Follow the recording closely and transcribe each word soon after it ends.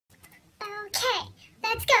Okay,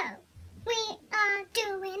 let's go. We are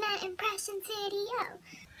doing an impressions video.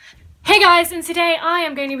 Hey guys, and today I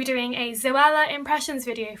am going to be doing a Zoella impressions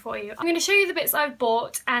video for you. I'm going to show you the bits I've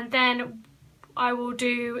bought and then I will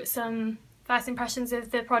do some first impressions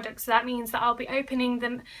of the product. So that means that I'll be opening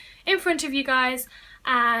them in front of you guys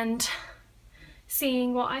and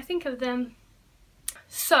seeing what I think of them.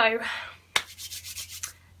 So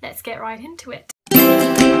let's get right into it.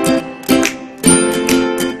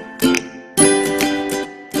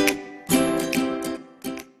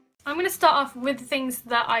 I'm going to start off with the things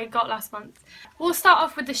that I got last month. We'll start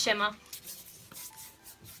off with the shimmer.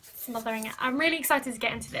 Smothering it. I'm really excited to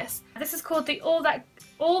get into this. This is called the All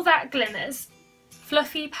That Glimmers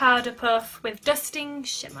Fluffy Powder Puff with Dusting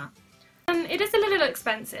Shimmer. It is a little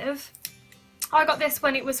expensive. I got this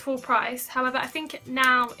when it was full price. However, I think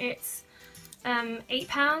now it's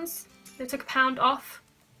 £8. They took £1 off.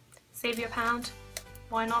 Save you £1.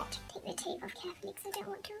 Why not? Take the tape off carefully because I don't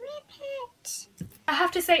want to rip it. I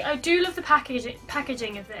have to say I do love the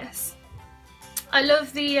packaging of this. I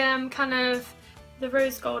love the kind of the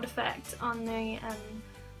rose gold effect on the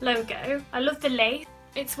logo. I love the lace.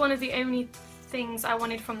 It's one of the only things I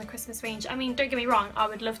wanted from the Christmas range. I mean, don't get me wrong, I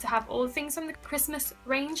would love to have all the things from the Christmas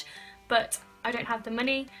range, but I don't have the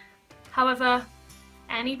money. However,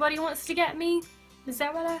 anybody wants to get me the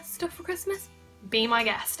Zoella stuff for Christmas, be my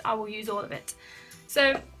guest. I will use all of it.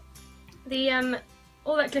 So the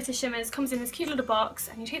All That Glitter Shimmers comes in this cute little box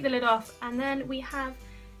and you take the lid off and then we have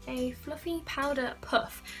a fluffy powder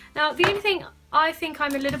puff. Now the only thing I think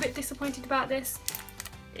I'm a little bit disappointed about this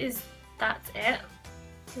is that's it.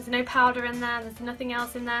 There's no powder in there, there's nothing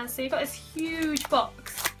else in there, so you've got this huge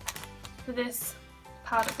box for this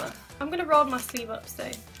powder puff. I'm going to roll my sleeve up so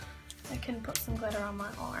I can put some glitter on my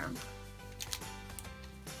arm.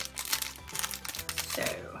 So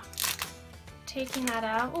taking that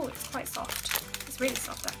out, oh, it's quite soft. It's really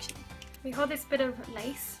soft actually. We hold this bit of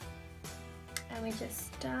lace and we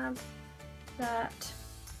just dab that.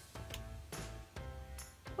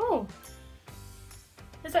 Oh,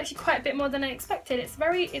 there's actually quite a bit more than I expected. It's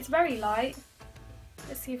very light.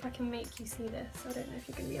 Let's see if I can make you see this. I don't know if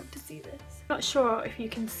you're going to be able to see this. Not sure if you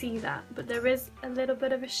can see that, but there is a little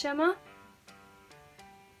bit of a shimmer.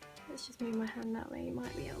 Let's just move my hand that way, you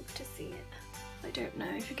might be able to see it. I don't know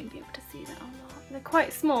if you're going to be able to see that or not. They're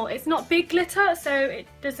quite small. It's not big glitter, so it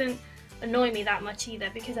doesn't annoy me that much either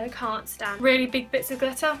because I can't stand really big bits of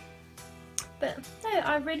glitter. But no,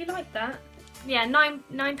 I really like that. Yeah,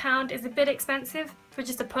 £9 is a bit expensive for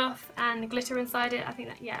just a puff and the glitter inside it. I think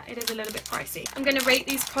that, yeah, it is a little bit pricey. I'm going to rate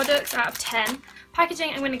these products out of 10.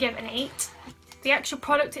 Packaging, I'm going to give an 8. The actual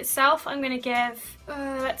product itself, I'm going to give,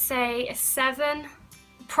 let's say, a 7.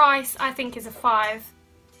 The price, I think, is a 5.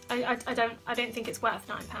 I don't think it's worth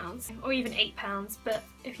 £9 or even £8, but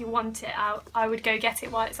if you want it out, I would go get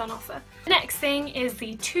it while it's on offer. The next thing is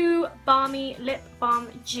the 2 Balmy Lip Balm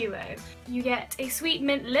Duo. You get a sweet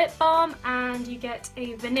mint lip balm and you get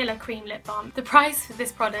a vanilla cream lip balm. The price for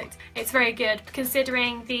this product, it's very good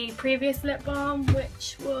considering the previous lip balm,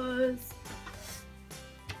 which was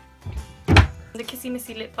the Kissy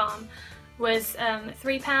Missy lip balm, was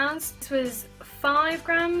 £3. This was 5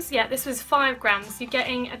 grams. Yeah, this was 5 grams. You're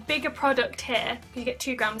getting a bigger product here. You get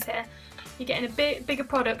 2 grams here. You're getting a bigger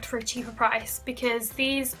product for a cheaper price because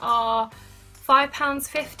these are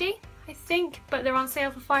 £5.50, I think, but they're on sale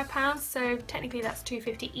for £5, so technically that's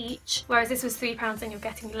 £2.50 each. Whereas this was £3 and you're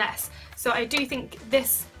getting less. So I do think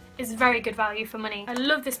this is very good value for money. I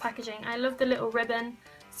love this packaging. I love the little ribbon,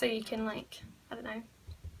 so you can, like, I don't know,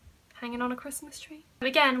 hanging on a Christmas tree.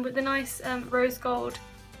 Again, with the nice rose gold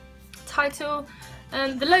title.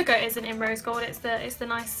 The logo isn't in rose gold, it's the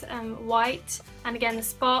nice white, and again the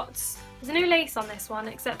spots. There's no lace on this one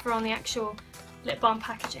except for on the actual lip balm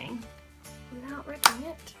packaging. Without ripping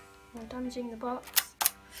it or damaging the box,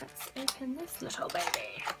 let's open this little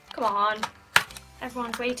baby. Come on,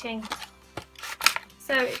 everyone's waiting.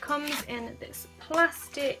 So it comes in this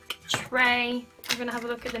plastic tray. I'm going to have a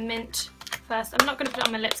look at the mint first. I'm not going to put it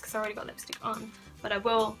on my lips because I already got lipstick on, but I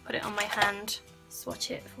will put it on my hand.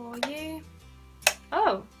 Swatch it for you.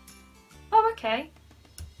 Oh, okay.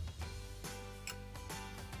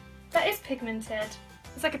 That is pigmented.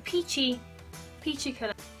 It's like a peachy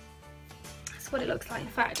colour. That's what it looks like. In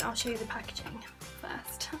fact, I'll show you the packaging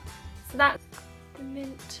first. So that's the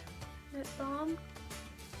mint lip balm.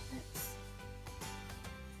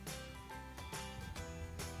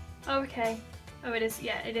 Oh, okay. Oh, it is.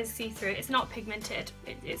 Yeah, it is see-through. It's not pigmented.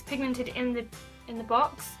 It's pigmented in the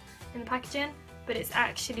box, in the packaging, but it's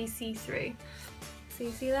actually see-through. So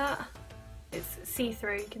you see that? It's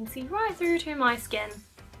see-through. You can see right through to my skin.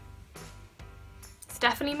 It's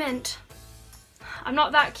definitely mint. I'm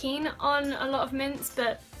not that keen on a lot of mints,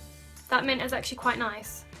 but that mint is actually quite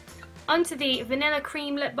nice. Onto the vanilla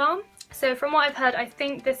cream lip balm. So from what I've heard, I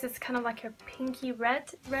think this is kind of like a pinky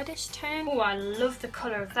reddish tone. Oh, I love the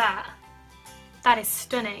colour of that. That is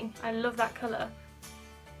stunning. I love that colour.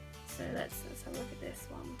 So let's have a look at this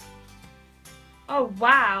one. Oh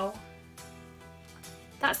wow,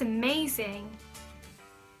 that's amazing.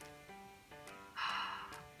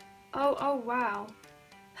 Oh wow.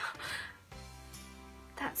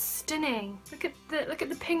 That's stunning. Look at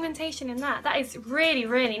the pigmentation in that. That is really,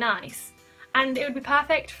 really nice. And it would be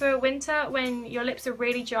perfect for winter when your lips are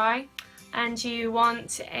really dry and you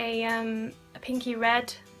want a pinky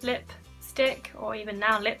red lipstick, or even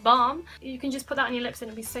now lip balm. You can just put that on your lips and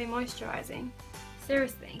it'll be so moisturising.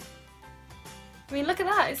 Seriously. I mean, look at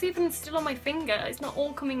that. It's even still on my finger. It's not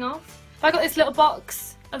all coming off. If I got this little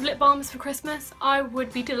box of lip balms for Christmas, I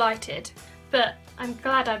would be delighted. But I'm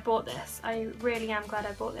glad I bought this. I really am glad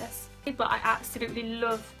I bought this. But I absolutely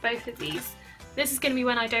love both of these. This is going to be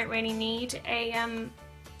when I don't really need a,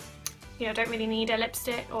 don't really need a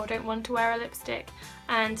lipstick or don't want to wear a lipstick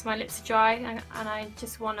and my lips are dry and I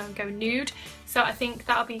just want to go nude. So I think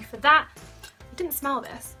that'll be for that. I didn't smell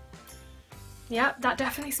this. Yep, that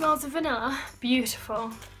definitely smells of vanilla.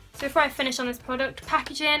 Beautiful. So before I finish on this product,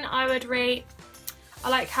 packaging, I would rate, I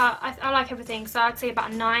like everything, so I'd say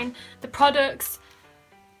about a 9. The products,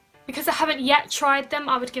 because I haven't yet tried them,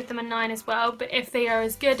 I would give them a 9 as well, but if they are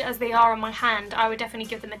as good as they are on my hand, I would definitely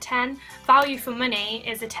give them a 10. Value for money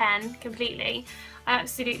is a 10 completely.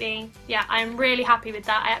 Absolutely, yeah, I'm really happy with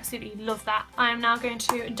that. I absolutely love that. I am now going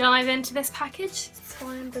to dive into this package.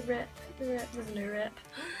 Find the rip, there's no rip.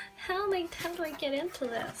 How do I get into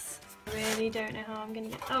this? I really don't know how I'm gonna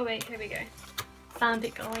get, oh wait, here we go. Found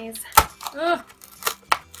it, guys. Ugh.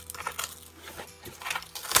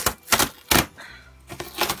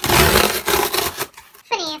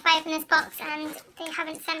 Funny if I open this box and they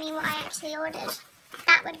haven't sent me what I actually ordered.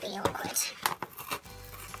 That would be awkward.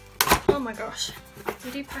 Oh my gosh.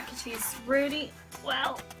 They do package these really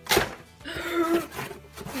well.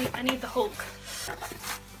 I need the Hulk.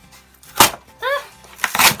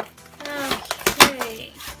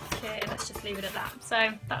 Okay, let's just leave it at that.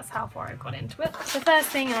 So that's how far I've got into it. The first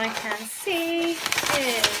thing I can see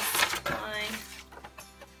is my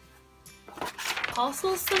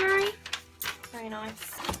parcel summary. Very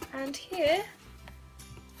nice. And here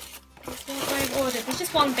is what I've ordered. There's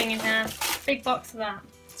just one thing in here. Big box of that.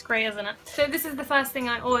 It's great, isn't it? So this is the first thing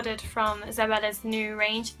I ordered from Zoella's new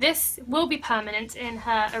range. This will be permanent in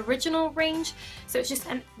her original range, so it's just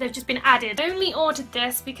they've just been added. I only ordered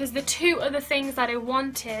this because the 2 other things that I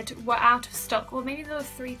wanted were out of stock, or maybe there were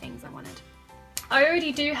 3 things I wanted. I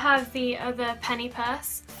already do have the other penny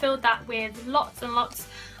purse, filled that with lots and lots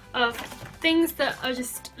of things that are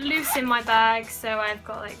just loose in my bag. So I've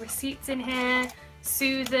got like receipts in here,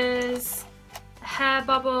 soothers, a hair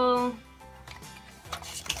bubble,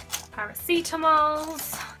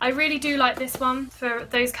 paracetamols. I really do like this one for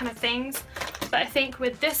those kind of things, but I think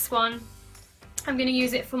with this one I'm going to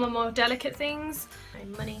use it for my more delicate things.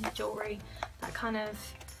 Money, jewellery, that kind of,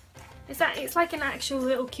 it's like an actual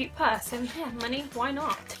little cute purse, and yeah, money, why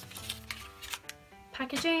not?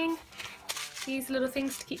 Packaging, these little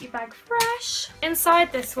things to keep your bag fresh.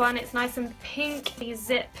 Inside this one it's nice and pink. The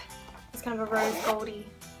zip is kind of a rose goldy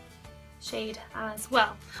shade as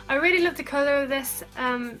well. I really love the colour of this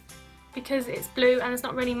because it's blue and there's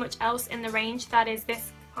not really much else in the range that is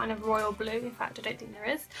this kind of royal blue. In fact, I don't think there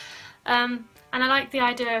is. And I like the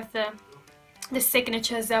idea of the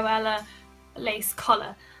signature Zoella lace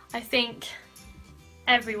collar. I think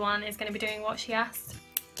everyone is going to be doing what she asked.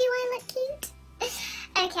 Do I look cute?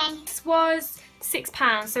 Okay. This was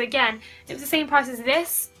 £6, so again, it was the same price as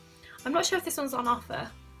this. I'm not sure if this one's on offer.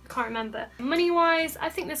 I can't remember. Money wise, I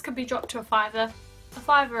think this could be dropped to a £5. A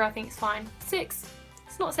 £5 I think is fine. 6,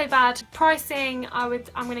 it's not so bad. Pricing, I'm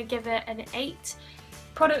going to give it an 8.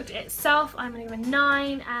 Product itself, I'm going to give a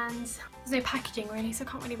 9, and there's no packaging really, so I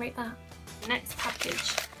can't really rate that. Next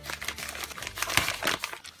package.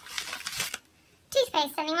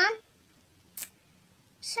 Toothpaste, anyone?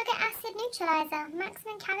 Sugar acid neutralizer,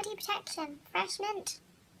 maximum cavity protection, fresh mint.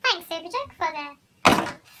 Thanks, Superdrug, for the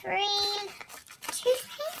free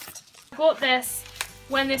toothpaste. I bought this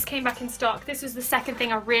when this came back in stock. This was the second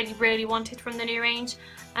thing I really wanted from the new range,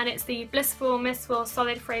 and it's the Blissful Mistful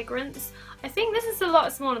Solid Fragrance. I think this is a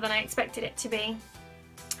lot smaller than I expected it to be.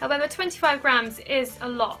 However, 25 grams is a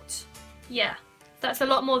lot. Yeah, that's a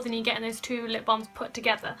lot more than you get in those 2 lip balms put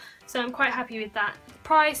together. So I'm quite happy with that. The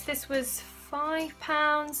price, this was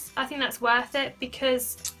 £5. I think that's worth it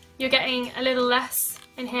because you're getting a little less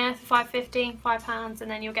in here for £5.50, £5, and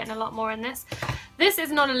then you're getting a lot more in this. This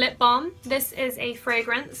is not a lip balm, this is a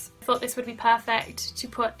fragrance. I thought this would be perfect to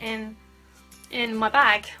put in my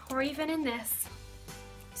bag, or even in this.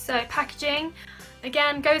 So packaging,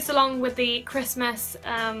 again, goes along with the Christmas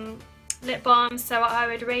lip balm, so I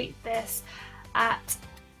would rate this at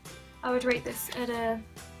a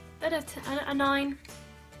 9.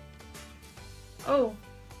 Oh,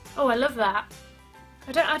 I love that.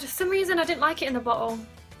 For some reason I didn't like it in the bottle.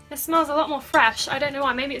 It smells a lot more fresh. I don't know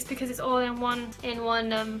why. Maybe it's because it's all in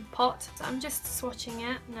one pot. So I'm just swatching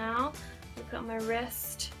it now. I'll put it on my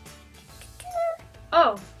wrist.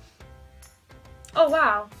 Oh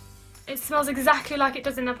wow. It smells exactly like it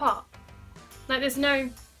does in the pot. Like there's no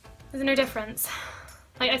difference.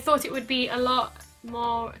 Like I thought it would be a lot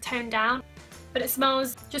more toned down, but it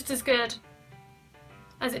smells just as good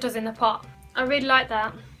as it does in the pot. I really like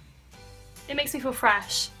that. It makes me feel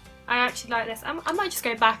fresh. I actually like this. I might just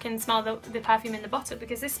go back and smell the perfume in the bottle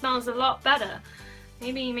because this smells a lot better.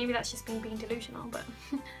 Maybe that's just me being delusional, but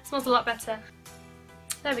it smells a lot better.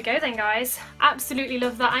 There we go then, guys. Absolutely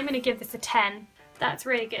love that. I'm going to give this a 10. That's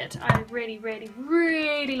really good. I really, really,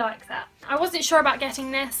 really like that. I wasn't sure about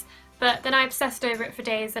getting this, but then I obsessed over it for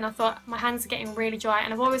days and I thought my hands are getting really dry,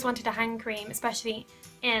 and I've always wanted a hand cream, especially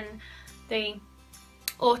in the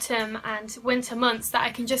autumn and winter months, that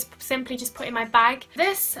I can simply put in my bag.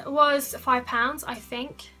 This was £5, I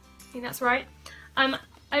think that's right.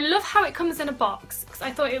 I love how it comes in a box because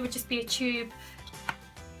I thought it would just be a tube.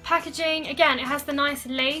 Packaging, again, it has the nice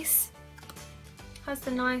lace.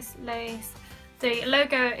 The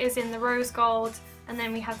logo is in the rose gold, and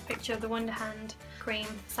then we have a picture of the Wonder Hand cream.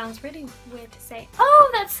 Sounds really weird to say.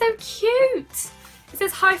 Oh, that's so cute! It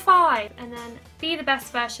says high five, and then be the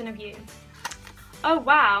best version of you. Oh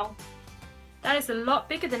wow, that is a lot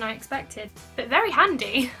bigger than I expected, but very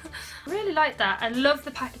handy. I really like that. I love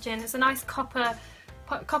the packaging. It's a nice copper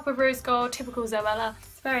rose gold, typical Zoella.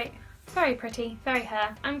 It's very, very pretty, very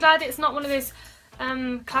hair. I'm glad it's not one of those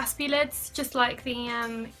claspy lids, just like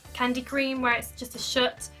the candy cream where it's just a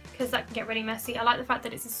shut, because that can get really messy. I like the fact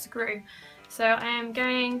that it's a screw. So I am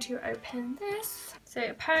going to open this. So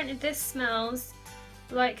apparently this smells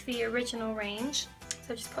like the original range.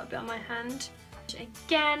 So just put a bit on my hand.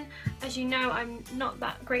 Again, as you know, I'm not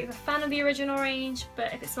that great of a fan of the original range,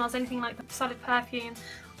 but if it smells anything like the solid perfume,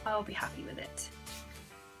 I'll be happy with it.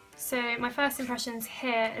 So my first impressions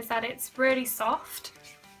here is that it's really soft.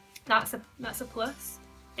 That's a plus.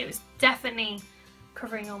 It was definitely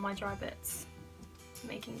covering all my dry bits,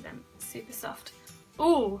 making them super soft.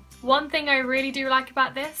 Ooh, one thing I really do like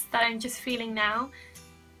about this that I'm just feeling now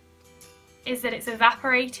is that it's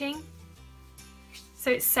evaporating. So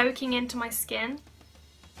it's soaking into my skin.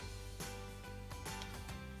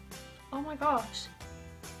 Oh my gosh,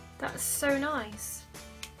 that's so nice.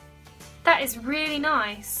 That is really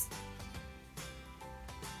nice.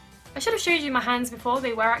 I should have showed you my hands before,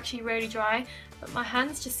 they were actually really dry, but my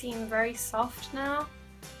hands just seem very soft now.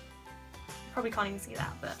 Probably can't even see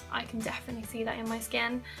that, but I can definitely see that in my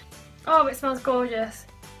skin. Oh, it smells gorgeous.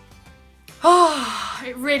 Oh,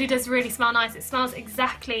 it really does smell nice. It smells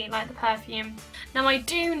exactly like the perfume. Now I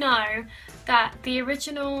do know that the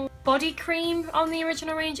original body cream on the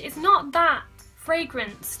original range is not that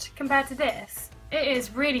fragranced compared to this. It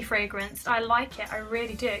is really fragranced. I like it, I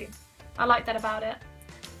really do. I like that about it.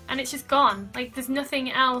 And it's just gone. Like there's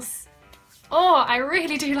nothing else. Oh, I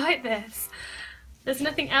really do like this. There's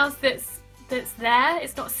nothing else that's there.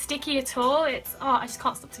 It's not sticky at all. It's, oh, I just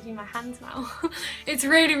can't stop taking my hands now. It's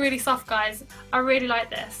really, really soft, guys. I really like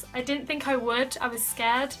this. I didn't think I would. I was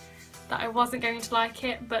scared that I wasn't going to like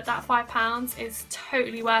it, but that £5 is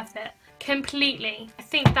totally worth it. Completely. I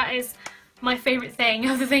think that is my favourite thing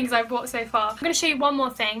of the things I've bought so far. I'm going to show you one more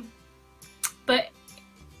thing, but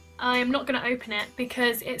I'm not going to open it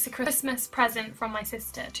because it's a Christmas present from my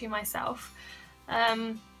sister to myself.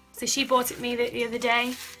 So she bought it me the other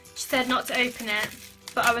day. She said not to open it,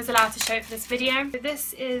 but I was allowed to show it for this video.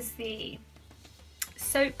 This is the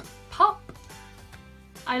soap pop.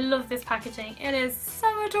 I love this packaging. It is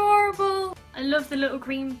so adorable. I love the little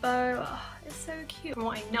green bow. Oh, it's so cute. From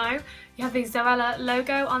what I know, you have the Zoella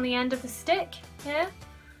logo on the end of the stick here.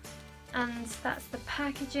 And that's the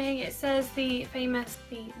packaging. It says the famous,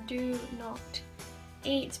 the do not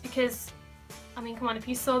eat, because, I mean, come on, if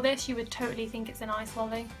you saw this, you would totally think it's an ice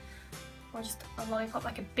lolly. Or just a lollipop,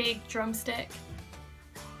 like a big drumstick.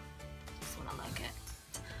 Just wanna like it.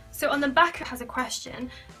 So on the back it has a question.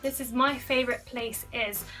 This is my favourite place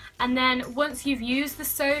is. And then once you've used the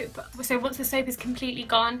soap, so once the soap is completely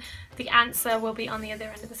gone, the answer will be on the other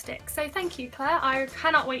end of the stick. So thank you, Claire. I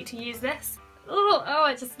cannot wait to use this. Oh,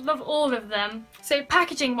 I just love all of them. So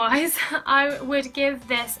packaging wise, I would give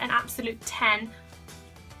this an absolute 10.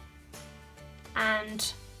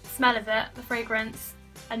 And smell of it, the fragrance,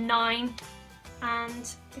 a 9. And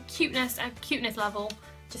the cuteness level,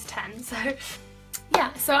 just 10. So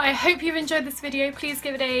yeah, so I hope you've enjoyed this video. Please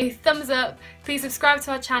give it a thumbs up, please subscribe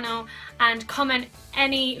to our channel and comment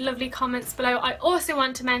any lovely comments below. I also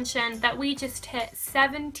want to mention that we just hit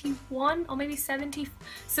 71 or maybe 70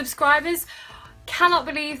 subscribers. Cannot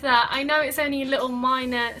believe that. I know it's only a little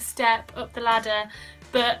minor step up the ladder,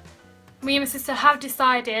 but me and my sister have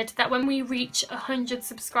decided that when we reach 100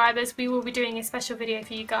 subscribers, we will be doing a special video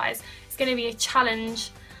for you guys. It's going to be a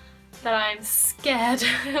challenge that I'm scared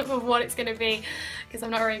of what it's going to be, because I'm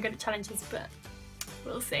not very good at challenges, but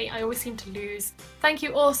we'll see. I always seem to lose. Thank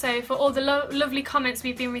you also for all the lovely comments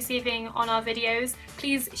we've been receiving on our videos.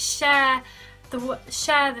 Please share the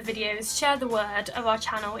videos, share the word of our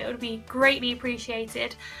channel. It would be greatly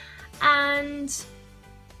appreciated. And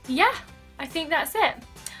yeah, I think that's it.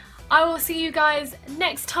 I will see you guys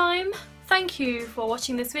next time. Thank you for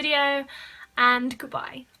watching this video, and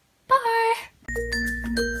goodbye. Bye!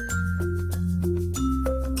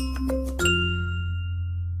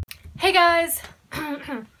 Hey guys!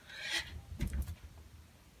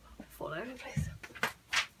 Fall over the place.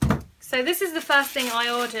 So this is the first thing I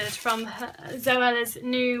ordered from Zoella's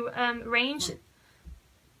new range.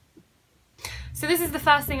 So this is the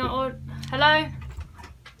first thing I ordered. Hello?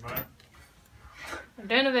 Right. I'm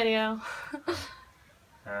doing a video.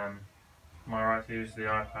 Am I right to use the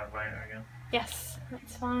iPad later again? Yes,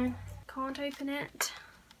 that's fine. Can't open it.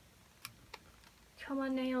 Come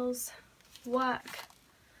on, nails. Work.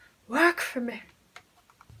 Work for me.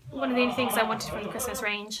 One of the only things I wanted from the Christmas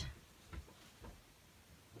range.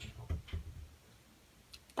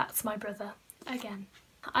 That's my brother. Again.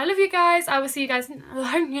 I love you guys. I will see you guys. I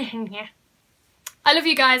love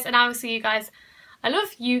you guys and I will see you guys. I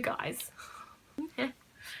love you guys.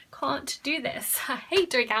 Can't do this. I hate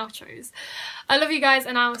doing outros. I love you guys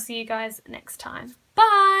and I will see you guys next time.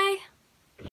 Bye!